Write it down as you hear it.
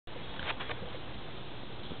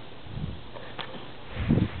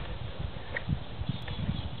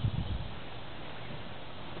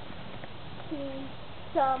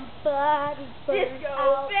somebody burn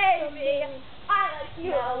out baby, I like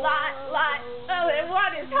you a lot. Oh, and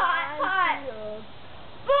one is hot.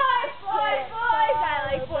 Boys,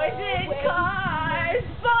 I like boys in cars.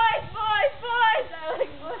 Boys, I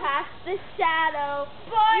like boys. Past the shadow,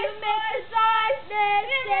 Boys, you make the darkness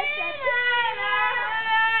disappear.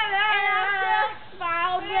 And I still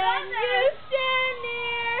smile when you stand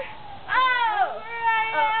near. Where I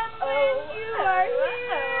am when you are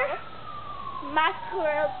here. My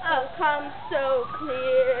world becomes so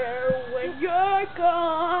clear when you're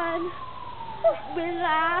gone. Will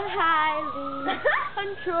I highly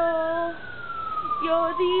control?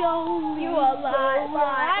 You're the only one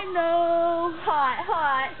I know.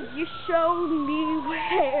 Hot. You show me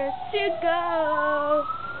where to go.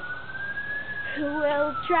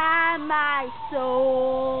 Will dry my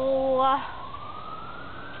soul.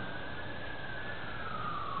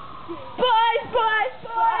 Boys, I like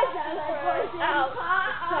boys in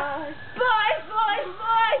cars.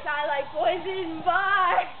 Boys, I like boys in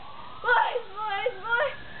bars. Boys.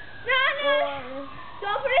 No.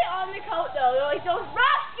 Don't put it on the coat though. Like, don't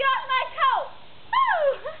rock you on my coat.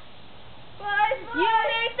 Woo! Boys. You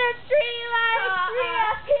make the street lights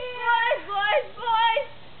reappear. Boys.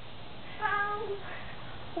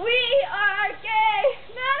 We are gay.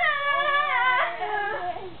 No.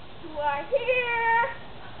 You are here.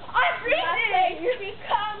 I'm breathing. You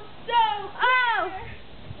become so clear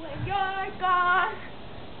when you're gone.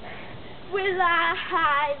 Will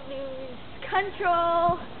I lose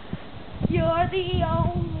control? You're the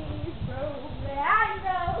only road that I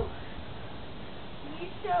know. You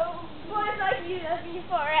show boys like you love me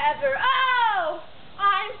forever. Oh,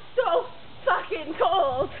 I'm so fucking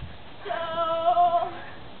cold. So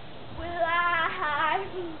will I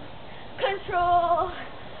lose control?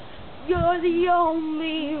 You're the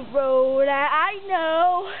only road I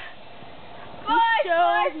know. You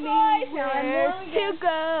showed me where to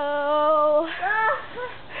go.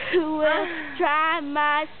 Who will dry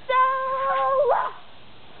my soul?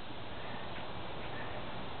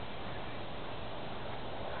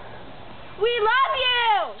 We love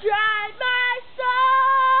you! Dry my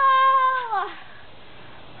soul!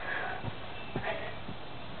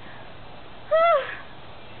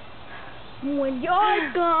 When you're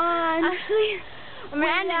gone, Ashley, I'm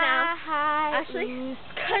gonna end it now. Ashley, lose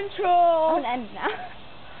control. I'm gonna end it now.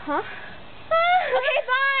 Huh? Okay,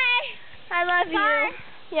 bye. I love Bye.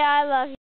 you. Yeah, I love you.